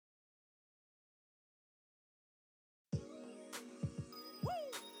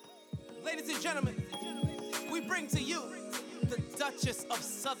Ladies and gentlemen, we bring to you the Duchess of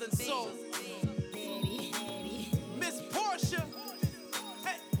Southern Soul, Miss Portia,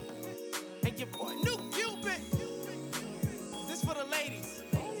 hey, and your boy New Cupid. This for the ladies.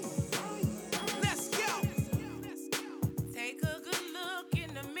 Let's go. Take a good look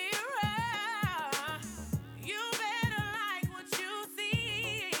in the mirror. You better like what you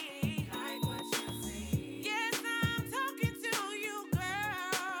see. Like what you see. Yes, I'm talking to you, girl.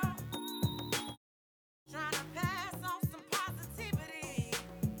 Trying to pass on some positivity.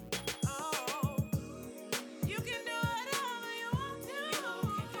 Oh, you can do whatever you want to. You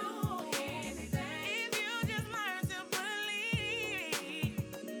can do anything if you just learn to believe.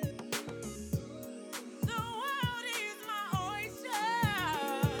 The world is my oyster,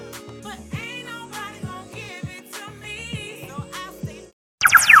 but ain't nobody gonna give it to me. So I'll stay.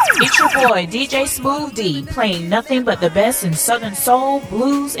 It's your boy DJ Smooth D playing nothing but the best in Southern Soul,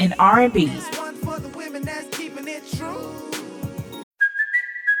 Blues, and R&B. One for the women that's keeping it true.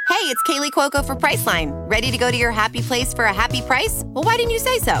 Hey, it's Kaylee Cuoco for Priceline. Ready to go to your happy place for a happy price? Well, why didn't you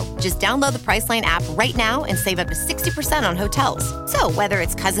say so? Just download the Priceline app right now and save up to 60% on hotels. So whether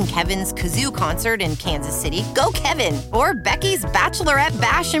it's Cousin Kevin's Kazoo Concert in Kansas City, go Kevin, or Becky's Bachelorette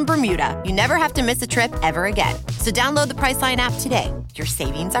Bash in Bermuda, you never have to miss a trip ever again. So download the Priceline app today. Your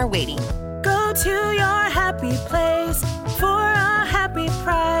savings are waiting. Go to your happy place for a happy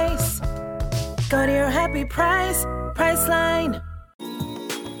price. Go to your happy price, Priceline.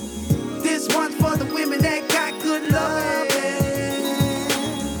 This one for the women that got good loving.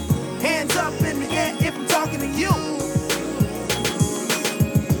 Hands up in the air if I'm talking to you.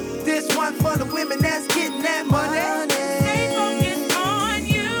 This one for the women that's getting that money. Stay focused on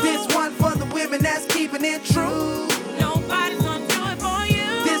you. This one for the women that's keeping it true. Nobody's gonna do it for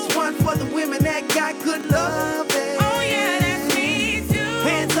you. This one for the women that got good loving. Oh yeah, that's me too.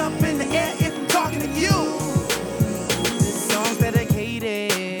 Hands up in the air if I'm talking to you. This song's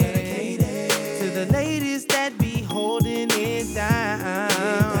dedicated to the ladies that be holding it down.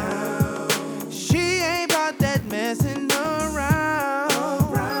 She ain't about that messing around.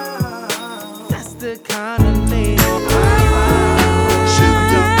 That's the kind of lady I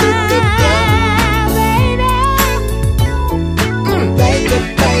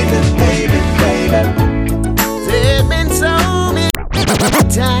There've been so many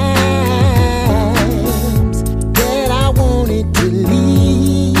times that I wanted to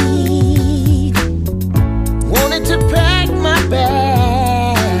leave, wanted to pack my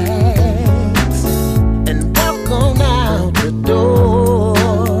bags and walk on out the door.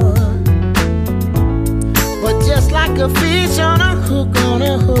 But just like a fish on a hook, on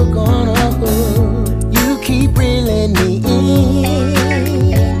a hook, on a hook, you keep reeling me in.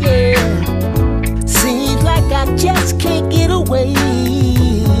 Seems like I just can't get away.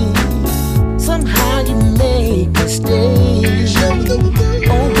 Somehow you make me stay.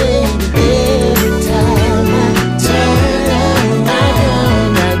 Oh baby, every time I turn around,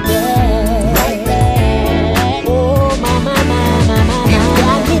 I come right back. Oh my, you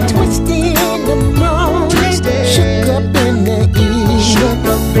got me twisted in the morning, shook up in the evening,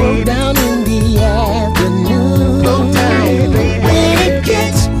 broke down in the afternoon. When it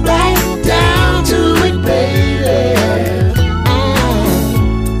gets right down to it, baby,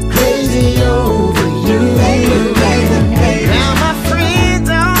 I'm crazy over you. Now my friends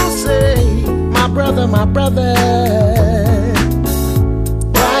all say, my brother,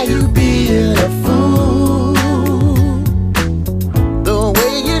 why you being a fool? The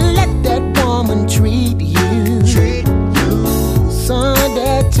way you let that woman treat you, son,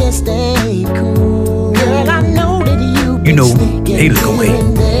 that just ain't cool. Girl, I know that You know, haters gon' hate.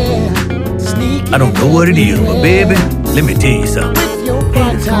 I don't know what it is, but baby, let me tell you something. I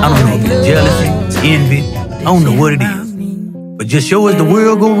don't know if it's jealousy, envy, I don't know what it is. But just show us the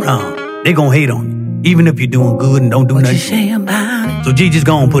world go round, they gon' hate on you. Even if you're doing good and don't do nothing. So G, just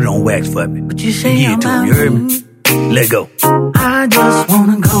go and put it on wax for me. Give it to me, you heard me? Let go. I just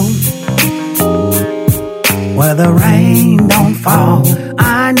wanna go where the rain don't fall.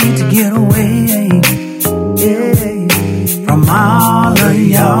 I need to get away, from all of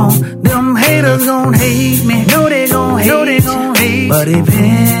y'all. Them haters gon' hate me. No, they gon' hate. But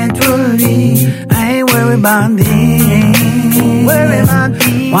eventually, I ain't worried about them.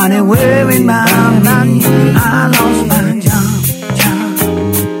 Why they worried about me? I lost my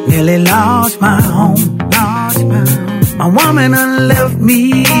job, nearly lost my home. My woman done left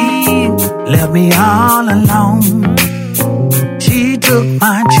me all alone. She took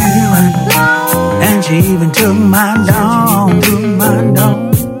my children, and she even took my dog.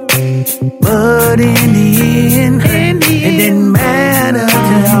 But in the end, it didn't matter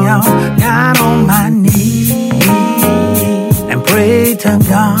to y'all.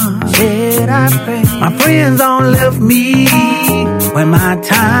 friends all left me when my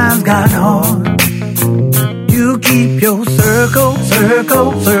times got hard. You keep your circle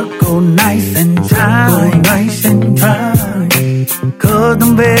nice and tight, nice and tight. Cause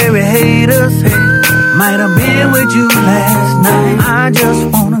them very haters might have been with you last night. I just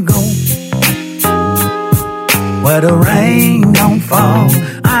wanna go where the rain don't fall.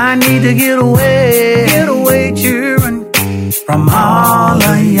 I need to get away, cheering from all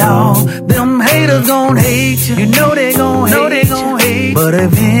of y'all. Them haters gon' hate you, you know they gon' hate you. But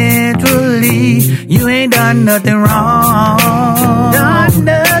eventually, you ain't done nothing wrong.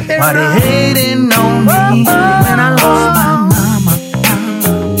 Why they hating on me when I lost my mama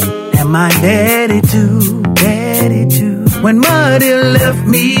and my daddy too. When Muddy left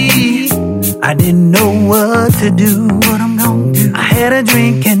me, I didn't know what to do, what I'm gonna do. I had a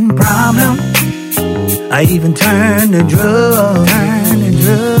drinking problem. I even turned to drugs.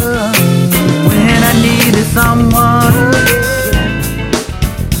 When I needed someone,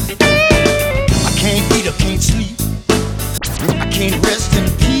 I can't eat, I can't sleep, I can't rest in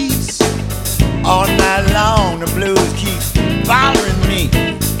peace. All night long the blues keep bothering me.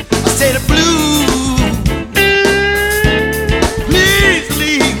 I say the blues, please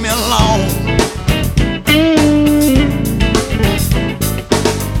leave me alone.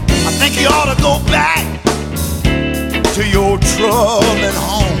 I think you ought to go back to your troubled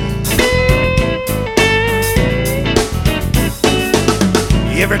home.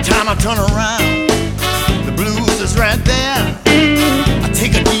 Every time I turn around, the blues is right there. I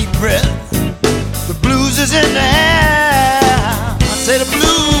take a deep breath, the blues is in the air. I say the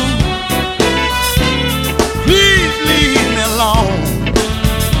blues, please leave me alone.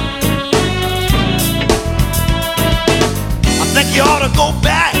 I think you ought to go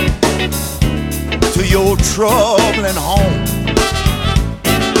back to your troubling home.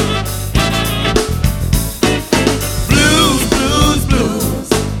 Blues, blues, blues,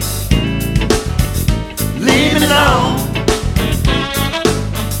 leave me alone.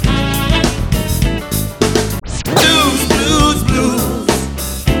 Blues, blues, blues,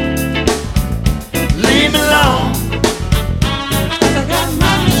 leave me alone.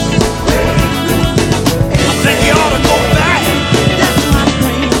 I think you ought to go back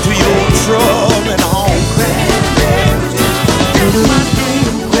to your troubling home.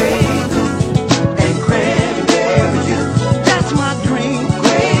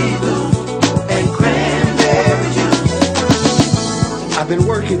 I've been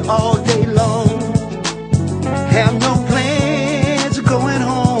working all day long, have no plans of going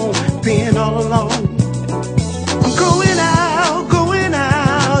home, being all alone. I'm going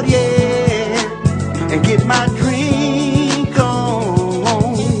out, yeah, and get my drink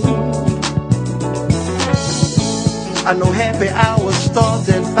on. I know happy hour starts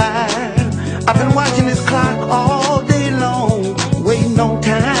at 5. I've been watching this clock all day long, waiting on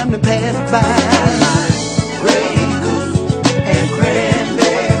time to pass by.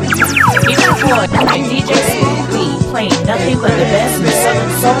 And DJ Smooth D playing nothing but the best in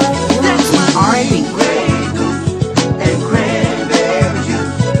Southern soul, blues, and R&B. And cranberry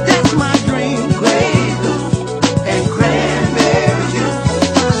juice, that's my dream. Grey goose and cranberry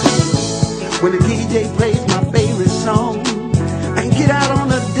juice. When the DJ plays my favorite song, I can get out on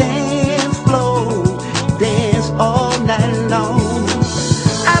the dance floor, dance all night long.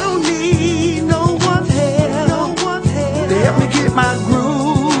 I don't need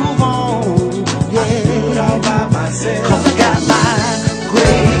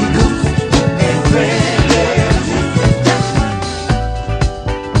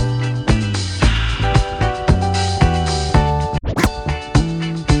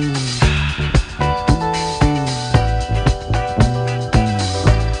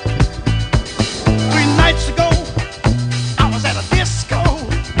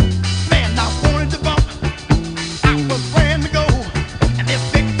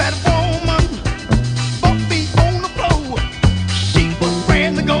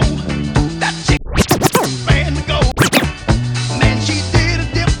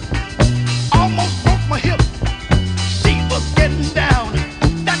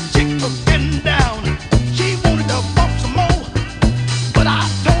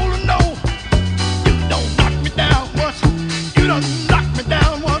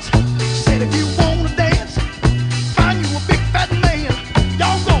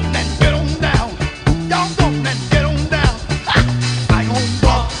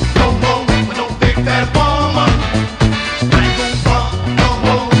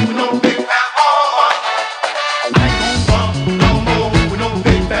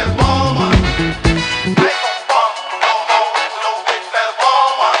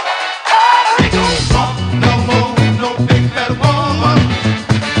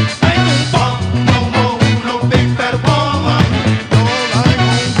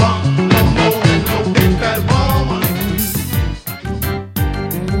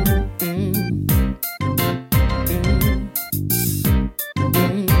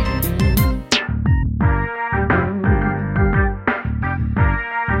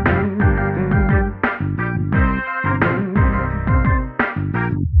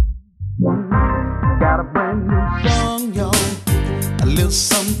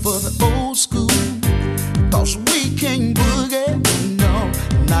something for the old school. 'Cause we can't boogie, no,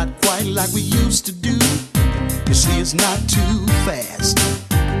 not quite like we used to do. You see, it's not too fast,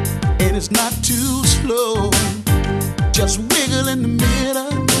 and it's not too slow. Just wiggle in the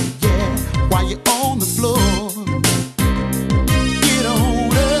middle, yeah, while you're on the floor. Get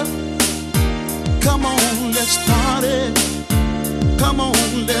on up, come on, let's party. Come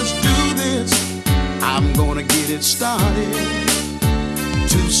on, let's do this. I'm gonna get it started.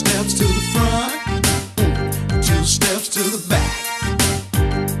 2 steps to the front, 2 steps to the back.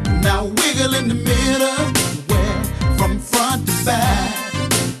 Now wiggle in the middle, well, from front to back.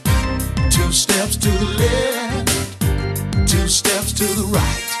 2 steps to the left, 2 steps to the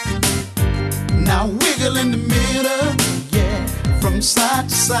right. Now wiggle in the middle, yeah, from side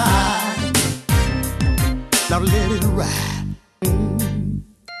to side. Now let it ride.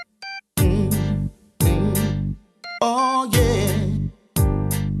 Oh yeah.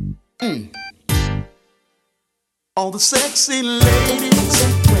 All the sexy ladies,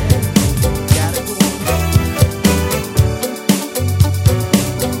 well, gotta go.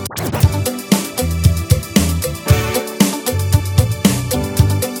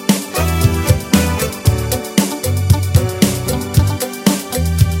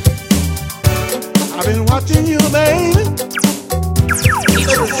 I've been watching you, baby. It's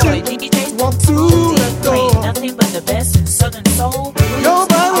your boy, DJ Walk through the playing door. nothing but the best in Southern Soul, blues, Your and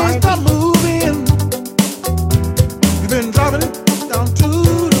body R&B. stop moving. You've been dropping it down to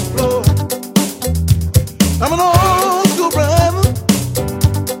the floor. I'm an old school brother,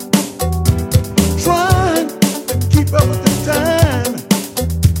 trying to keep up with the time,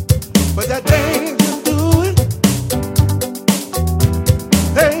 but that thing you're doing,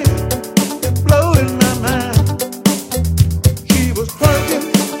 hey, it's blowing my mind. She was twerking.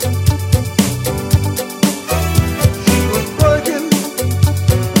 She was twerking.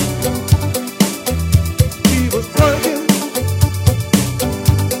 She was twerking.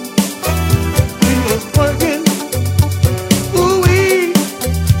 She was twerking. Ooh-wee.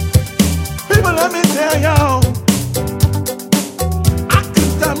 People, let me tell y'all, I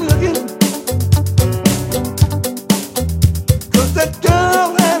couldn't stop looking. 'Cause that girl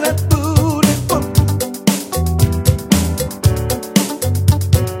had that booty for me.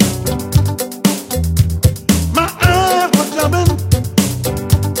 My eyes were jumping,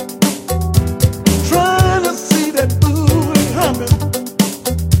 trying to see that booty humping.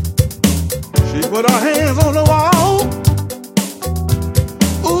 She put her hands on the wall.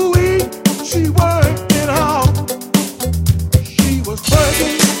 Ooh-wee, she worked it out. She was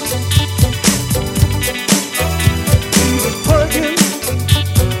twerking. She was twerking.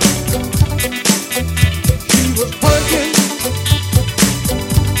 She was twerking.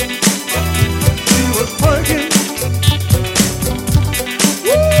 She was twerking.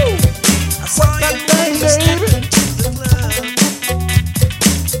 Woo! I saw That you thing, baby. the club.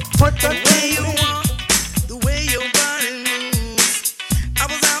 Twerk that The way thing, you baby. walk, the way your body moves. I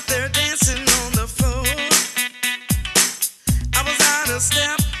was out there dancing on the floor. I was out of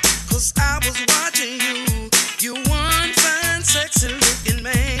step, 'cause I was watching you. You one fine, sexy looking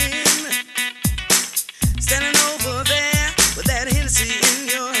man. Standing over there with that Hennessy in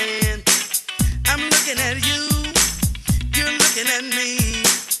your hand. I'm looking at you, you're looking at me.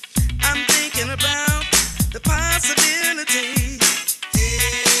 I'm thinking about the possibility.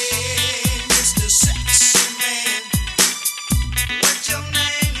 Hey, Mr. Sexy Man, what your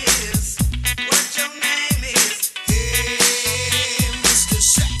name is? What your name is? Hey, Mr.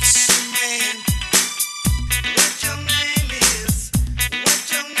 Sexy Man, what your name is? What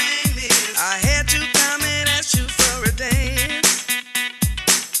your name is? I had to come and ask you for a dance.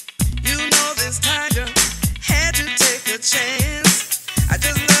 You know this tiger had to take a chance. I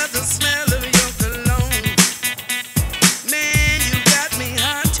just love the smell of your cologne. Man, you got me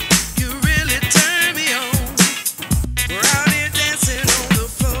hot. You really turn me on. We're out here dancing on the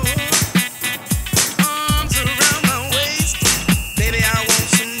floor. Arms around my waist. Baby, I want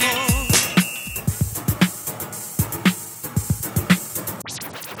some more.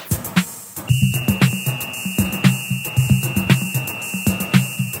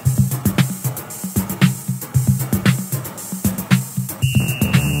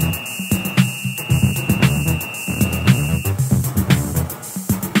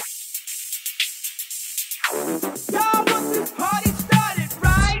 Y'all want this party started,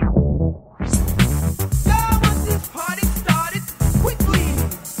 right? Y'all want this party started quickly,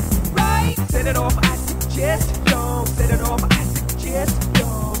 right? Set it off, I suggest. Y'all set it off, I suggest.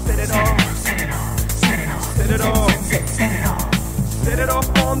 Y'all set it off. Set it off. Set it off. Set it off. Set it off. Set it off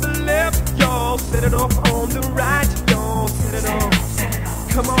on the left, y'all. Set it off on the right, y'all. Set it off.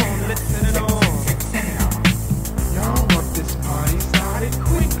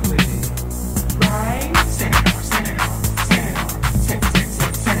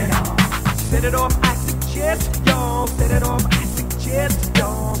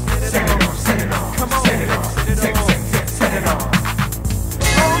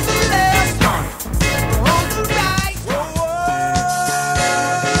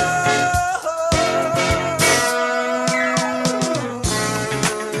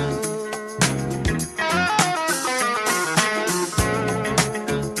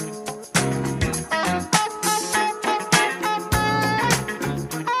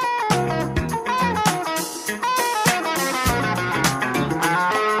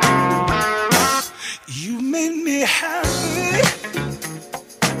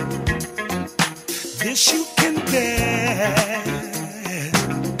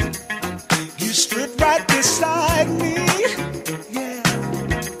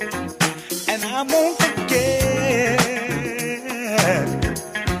 I won't forget.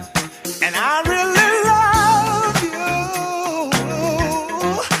 And I really love you.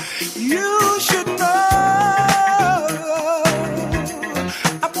 You should know.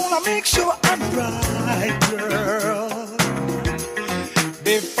 I wanna make sure I'm right, girl,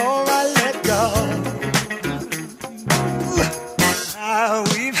 before I let go.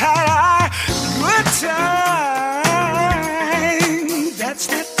 We've had our good time. That's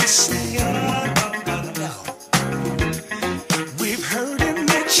not to say no. We've hurting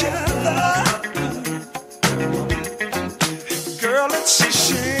each other. Girl, it's a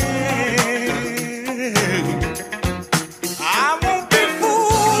shame. I won't be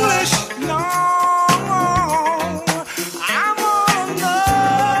foolish, no. I wanna know.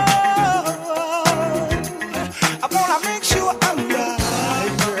 I wanna make sure I'm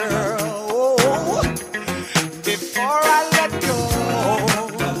right, girl, before I let go.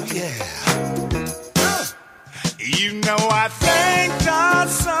 Yeah. You know I thank the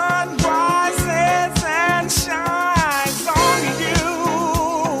sun rises and shines on you.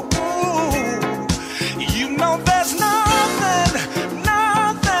 You know there's nothing,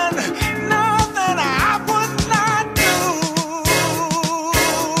 nothing, nothing I would not do.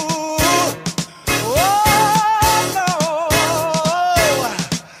 Oh no,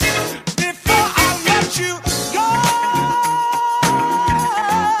 before I let you go.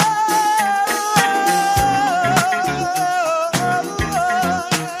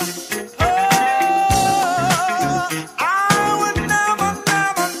 I would never,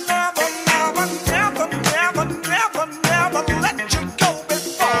 never, never, never, never, never, never, never let you go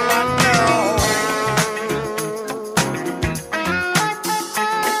before I know.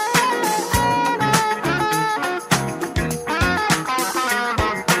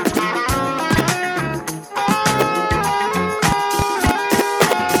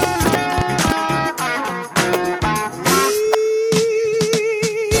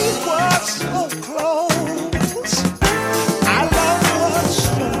 We were so close. Our love was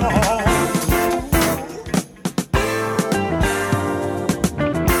strong.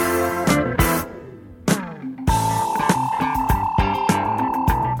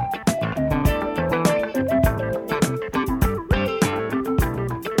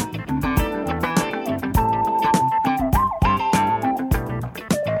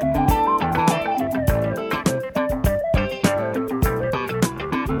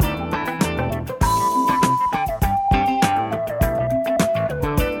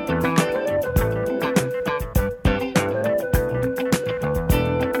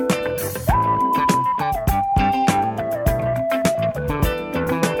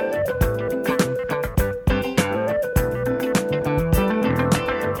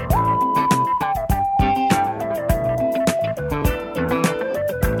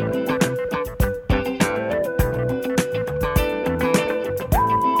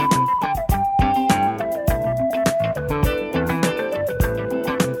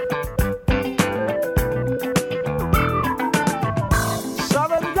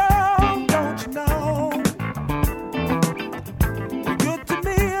 Southern girl, don't you know? You're good to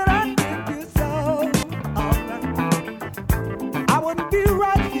me and I think you so. Alright. I wouldn't be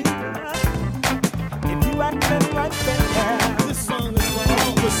right here if you hadn't been right there. This song is for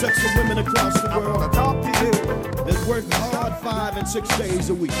all the sexy women across the I wanna world talk to you. that work hard 5 and 6 days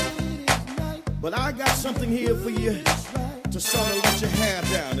a week. But I got something here for you to sort of let your hair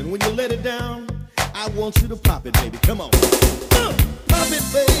down. And when you let it down, I want you to pop it, baby. Come on. Pop it,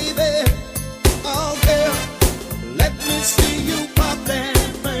 baby. Oh, girl. Let me see you pop that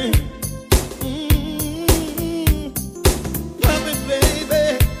thing. Pop it,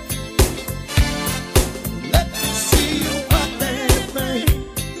 baby. Let me see you pop that thing.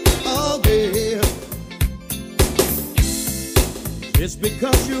 Oh, girl. It's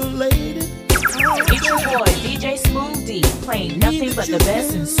because you're a lady. It's your boy DJ Smooth D playing nothing but the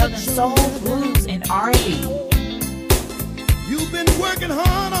best in Southern soul, blues, and R&B. You've been working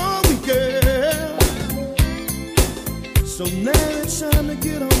hard all week, girl. So now it's time to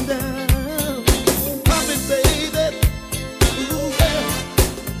get on down. Pop it, baby. Ooh, girl.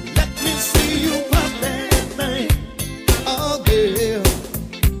 Let me see you pop that thing. Oh, girl.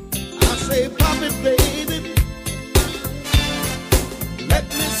 I say pop it, baby. Let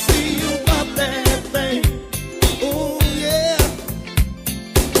me see you pop that thing. Oh, yeah.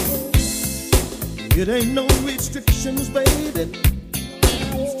 It ain't no restrictions, baby.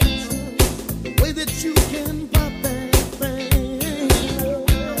 The way that you can pop that thing.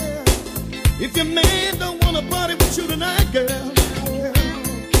 If your man don't wanna party with you tonight, girl,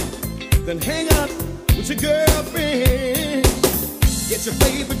 then hang out with your girlfriend. Get your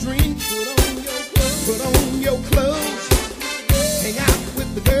favorite drink, put on your Put on your clothes, hang out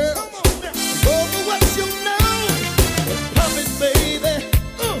with the girls. Go for what you know. Pump it, baby.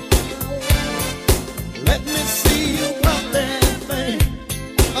 Let me see you pump that thing.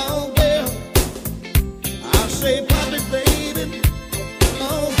 Oh, well, I'll say pump it, baby.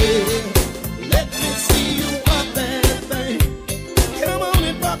 Oh, yeah. Let me see you pump that thing. Come on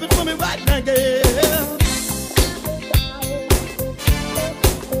and pump it for me right now, girl.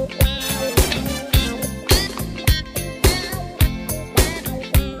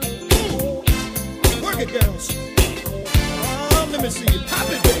 Work it, girls. Oh, let me see you pop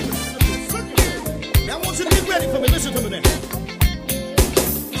it, baby. Now I want you to get ready for me. Listen to me now.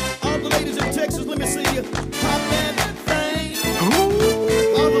 All the ladies in Texas, let me see you pop that thing.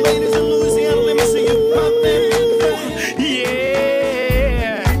 All the ladies in Louisiana, let me see you pop that thing. Yeah.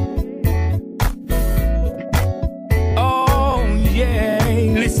 Oh,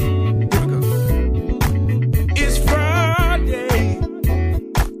 yeah. Listen. Here we go. It's Friday.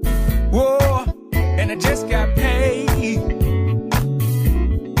 Whoa. And I just got paid.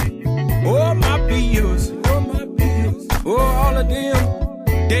 Oh, my bills. Oh, my bills. Oh, all of them.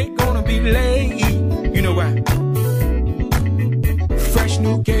 They gonna be late. You know why? Fresh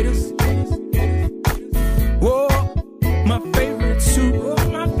new gators. Whoa, my favorite suit. Oh,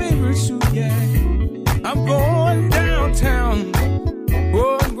 my favorite suit, yeah. I'm going downtown.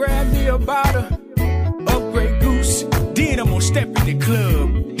 Whoa, and grab me a bottle of Grey Goose. Then I'm gonna step in the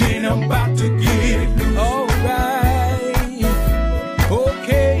club. Then I'm about to get loose. Alright.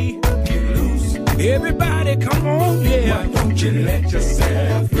 Okay. Get loose. Everybody come on, yeah. Why don't you let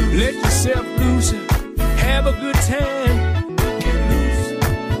yourself loose? Let yourself loose. Have a good time. Get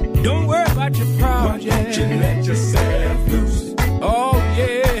loose. Don't worry about your problems. Why don't you let yourself loose? Oh,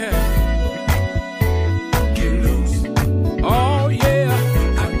 yeah. Get loose. Oh, yeah.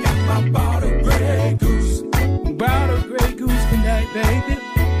 I got my bottle Grey Goose. Bottle Grey Goose tonight, baby.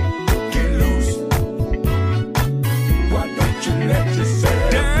 Get loose. Why don't you let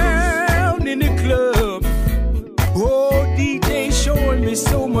yourself down in the club? Oh, DJ showing me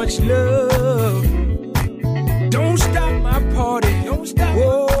so much love. Don't stop my party. Don't stop.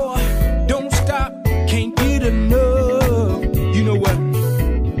 Oh, don't stop. Can't get enough. You know what?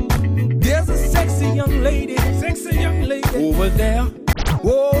 There's a sexy young lady over there.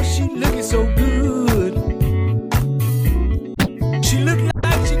 Oh, she looking so good. She look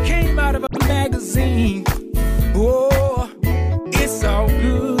like she came out of a magazine. Oh, it's all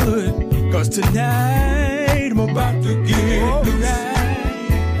good. 'Cause tonight I'm about to get right.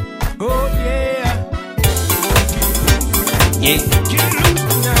 Oh, yeah. Yeah. Get loose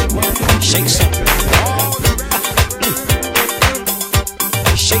tonight, man. Shake something.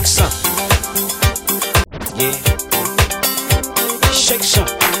 Shake something. Yeah. Shake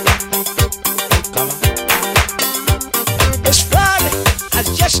something. Come on. It's Friday. I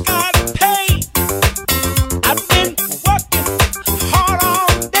just got paid. I've been working hard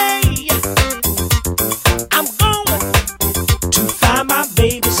all day. I'm going to find my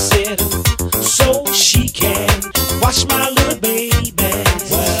babysitter so she can watch my little baby.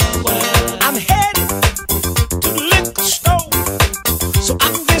 I'm headed to the liquor store so I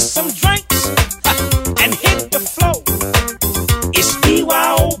can get some drinks and hit the floor. It's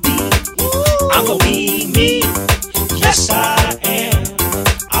BYOB. I'm gonna be me. Yes, I am.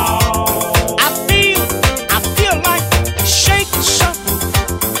 Oh, I feel like shaking something.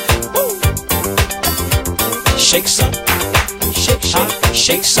 Woo. Shake something. Shake, shake,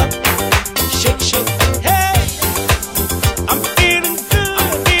 shake something. Shake, shake. Hey, I'm feeling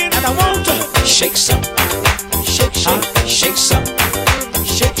good, and I want to shake something. Shake, shake, shake something.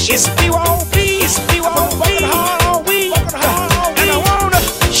 Shake, shake. It's BYOB. It's BYOB. Working hard all week. And I wanna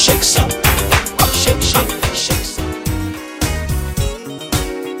shake something. Shake, shake, shake something.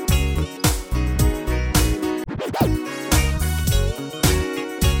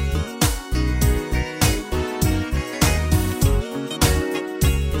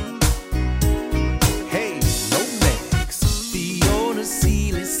 Hey, Rolex. Fiona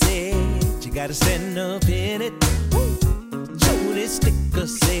Seeley said you gotta stand up in it. Jody Sticker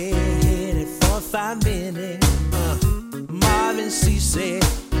said it for 5 minutes. Marvin C said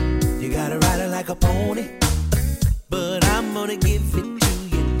you gotta ride it like a pony. But I'm gonna give it to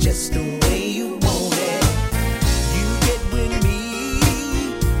you just the way you want it. You get with me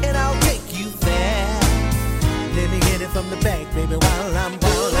and I'll take you there. Let me get it from the back, baby, while I'm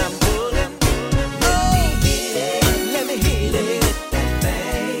pulling. Let me hit that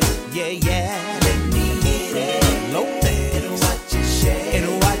thing. Yeah, yeah. Let me hit it. Low that and watch it shake. And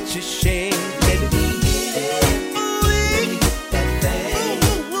watch it shake. Let me hit it. Let me hit that thing.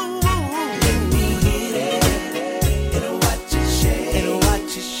 Let me hit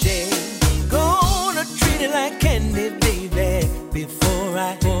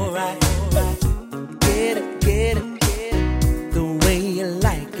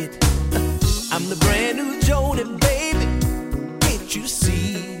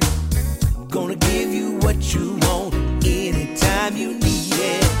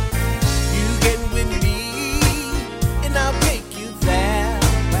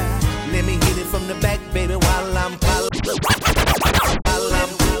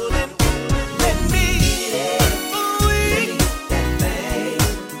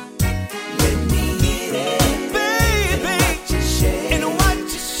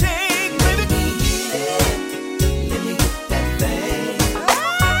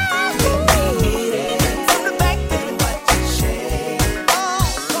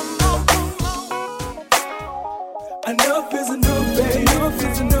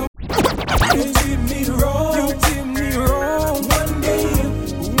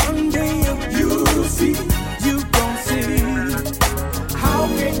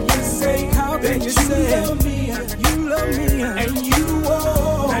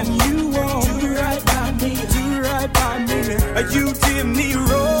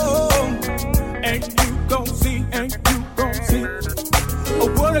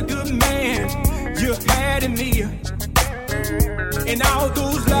And all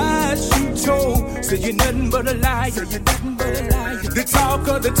those lies you told, said you're nothing but a liar. The talk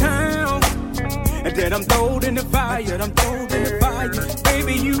of the town, and then I'm throwed in the fire.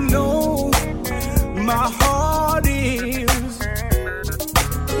 Baby, you know my heart is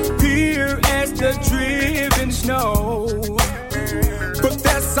pure as the driven snow. But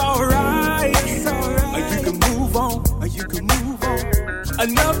that's alright. You can move on.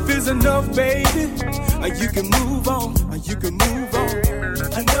 Enough is enough, baby. You can move on.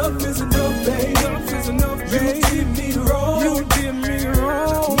 Enough is enough, baby. You did me wrong.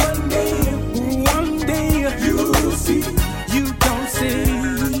 One day you'll see. You don't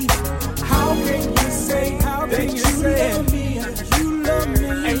see. How can you say that you love me?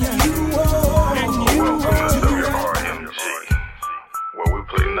 And you are. Welcome to WRMG, where we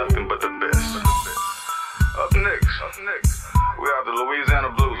play nothing but the best. Up next, we are the Louisiana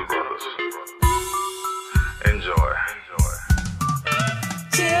Blues Brothers. Enjoy.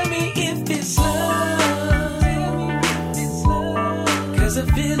 Tell me if it's love, 'cause the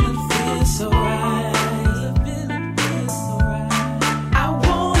feeling feels so right. I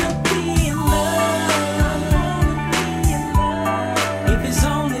wanna be in love, if it's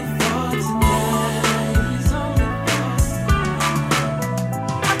only for tonight.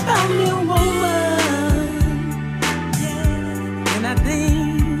 I found me a woman, and I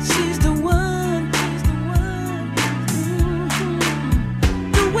think she's the one.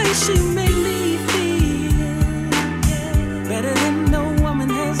 She made me feel better than no woman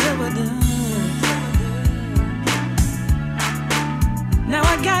has ever done. Now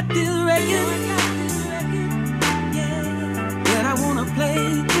I got this record that I wanna play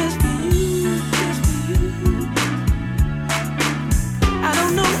just for you. I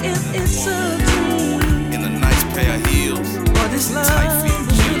don't know if it's a dream In a nice pair of heels, or this love. tight fit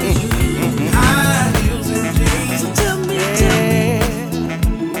jeans, high heels and jeans. So tell me.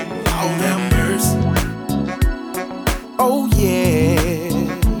 Lord have mercy. Oh yeah.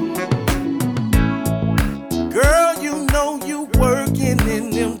 Girl, you know you working in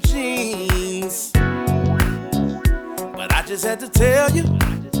them jeans, but I just had to tell you,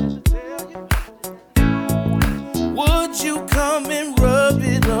 would you come and rub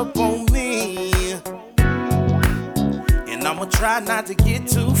it up on me? And I'ma try not to get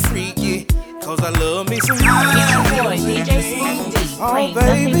too freaky, 'cause I love me some It's your boy, DJ Smooth D, playing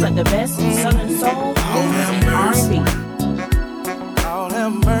nothing but the best in Southern soul, blues, and R&B. Lord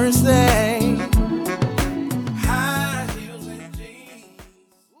have mercy.